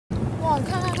哇，你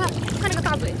看这个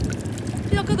大嘴，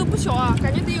这条个头不小啊，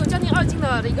感觉得有将近2斤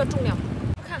的一个重量。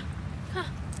看，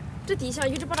这底下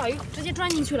有只八爪鱼直接钻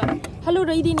进去了，还露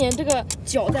着一点点这个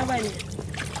脚在外面，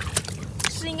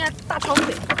是应该大长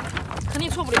腿，肯定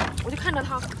错不了。我就看着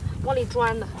它往里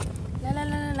钻的。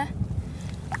来，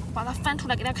把它翻出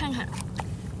来给大家看看。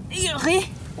哎呀嘿，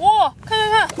哇，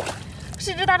看，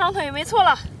是一只大长腿，没错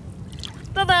了。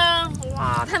噔噔，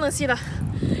哇，太能吸了，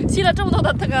吸了这么多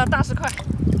的这个大石块。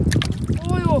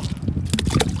哦呦，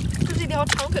这是一条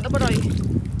长腿的八爪鱼，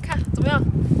看怎么样？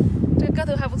这个个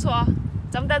头还不错啊，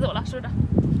咱们带走了，收着。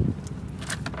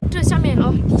这下面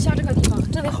啊，底下这个地方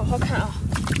真得好好看啊！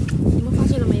你们发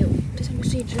现了没有？这下面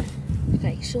是一只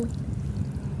海参。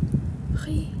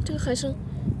嘿，这个海参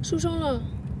受伤了，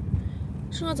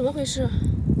身上怎么回事？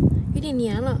有点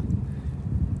黏了。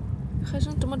海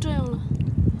参怎么这样了？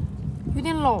有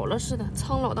点老了似的，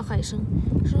苍老的海参，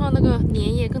身上那个粘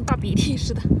液跟大鼻涕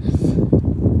似的。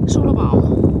收了吧啊！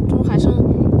这种海参，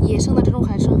野生的这种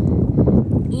海参，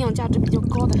营养价值比较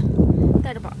高的，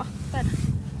带着吧啊，带着。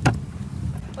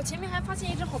我前面还发现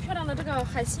一只好漂亮的这个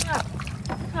海星啊，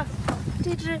看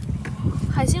这只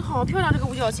海星好漂亮，这个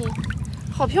五角星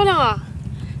好漂亮啊！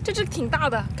这只挺大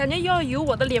的，感觉要有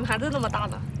我的脸盘子那么大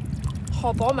的，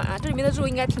好饱满啊！这里面的肉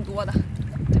应该挺多的，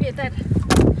这个也带着。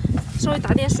稍微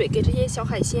打点水给这些小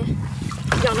海鲜，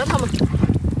养着它们。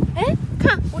哎，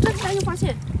看我这才又发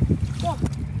现，哇，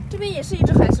这边也是一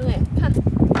只海参哎，看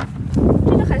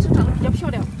这只海参长得比较漂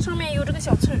亮，上面有这个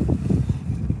小刺儿。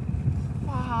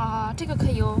哇，这个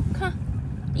可以哦，看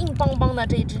硬邦邦的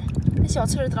这一只，这小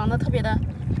刺儿长得特别的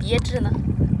别致呢。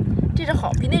这只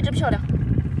好，比那只漂亮，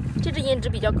这只颜值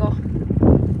比较高，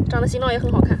长得形状也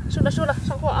很好看。收了，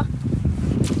上货啊！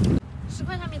石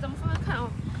块下面咱们翻翻看啊。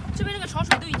这边这个潮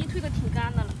水都已经退得挺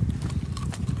干的了，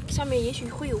下面也许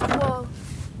会有光。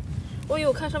哦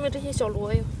呦，看上面这些小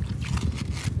螺哟，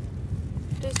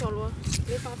这小螺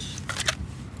没法吃，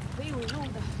没有肉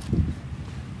的。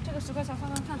这个石块下翻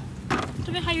翻看，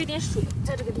这边还有一点水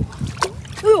在这个地方。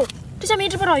哎呦，这下面一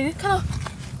只八爪鱼，看到？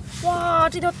哇，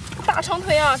这条大长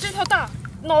腿啊，这条大，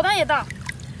脑袋也大，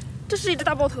这是一只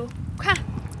大爆头。看，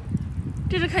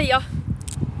这只可以啊，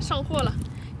上货了。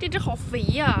这只好肥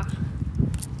呀！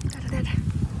带着。哎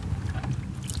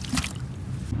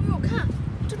呦，看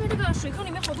这边这个水坑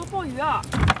里面好多鲍鱼啊，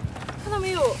看到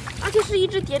没有？而且是一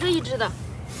只叠着一只的，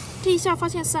这一下发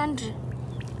现3只。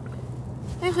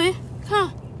哎嘿，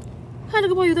看这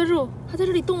个鲍鱼的肉还在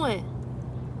这里动哎！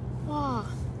哇，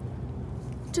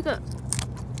这个，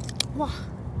哇，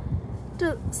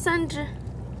这3只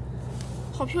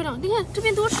好漂亮！你看这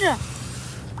边都是，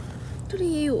这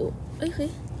里也有。哎嘿，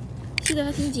吸得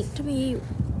还挺紧，这边也有。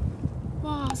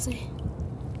哇塞，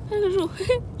它这个肉嘿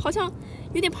嘿，好像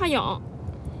有点怕痒，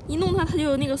一弄它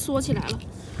就那个缩起来了。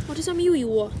哇，这下面又一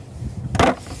窝，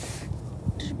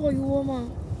这是鲍鱼窝吗？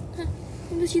看，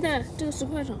它们都吸在这个石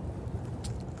块上。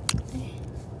哎，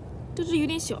这只有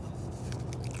点小，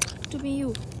这边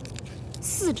又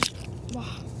4只，哇，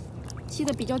吸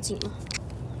得比较紧了。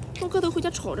弄个头回家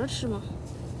炒着吃嘛。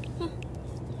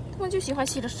它们就喜欢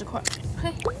吸着石块。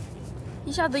嘿，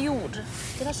一下子又5只，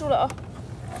给它收了啊。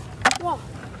哇，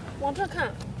往这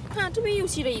看，这边又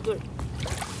吸了一对，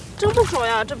真不少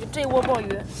呀！这一窝鲍鱼，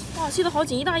哇，吸得好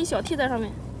紧，一大一小贴在上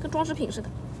面，跟装饰品似的。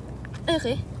哎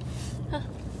嘿，看，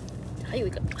还有一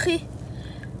个，嘿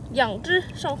，2只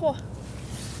上货。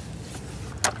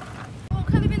哦，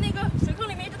看那边那个水坑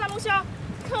里面一只大龙虾，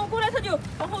看我过来它就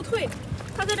往后退，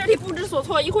它在这里不知所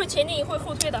措，一会儿前进一会儿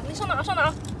后退的。你上哪？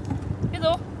别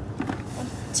走，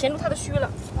钳住它的须了。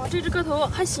哇，这只个头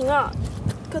还行啊，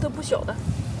个头不小的。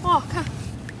哇，看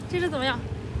这只怎么样？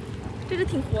这只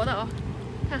挺活的啊！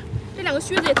看这2个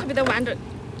须子也特别的完整，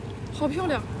好漂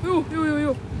亮！呦，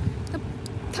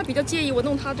它比较介意我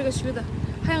弄它这个须子，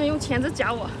还想用钳子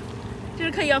夹我。这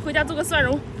只可以啊，回家做个蒜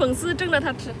蓉粉丝蒸着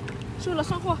它吃。收了，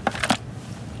上货。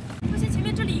发现前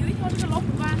面这里有一条这个老虎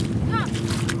斑，看，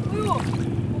哎呦，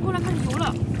我过来看油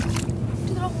了。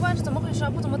这条老虎斑是怎么回事啊？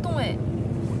不怎么动哎。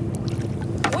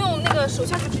我用那个手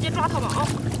下去直接抓它吧啊！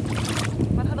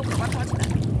把它的尾巴抓起来。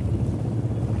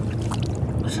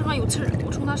身上有刺儿，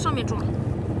我从它上面抓。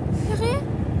嘿嘿，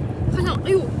好像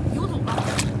哎呦游走了。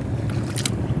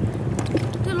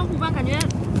这老虎斑感觉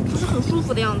不是很舒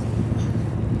服的样子。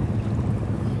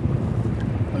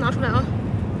我拿出来啊！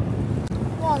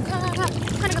哇，看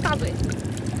这个大嘴，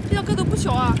这条个头不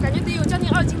小啊，感觉得有将近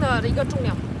2斤的一个重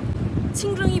量，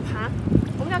清蒸一盘。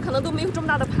我们家可能都没有这么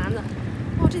大的盘子。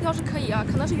哇，这条是可以啊，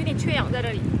可能是有点缺氧在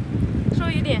这里，稍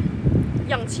微有点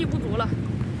氧气不足了。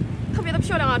特别的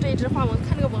漂亮啊！这一只花纹，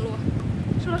看这个纹路，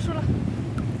收了，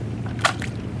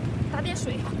打点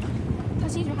水，它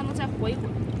兴许还能再活一会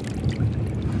儿。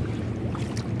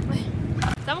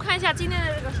咱们看一下今天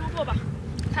的这个收获吧。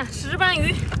看石斑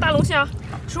鱼，大龙虾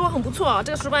收获很不错啊。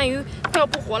这个石斑鱼快要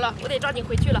不活了，我得抓紧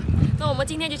回去了。那我们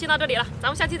今天就先到这里了，咱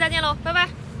们下期再见喽，拜拜。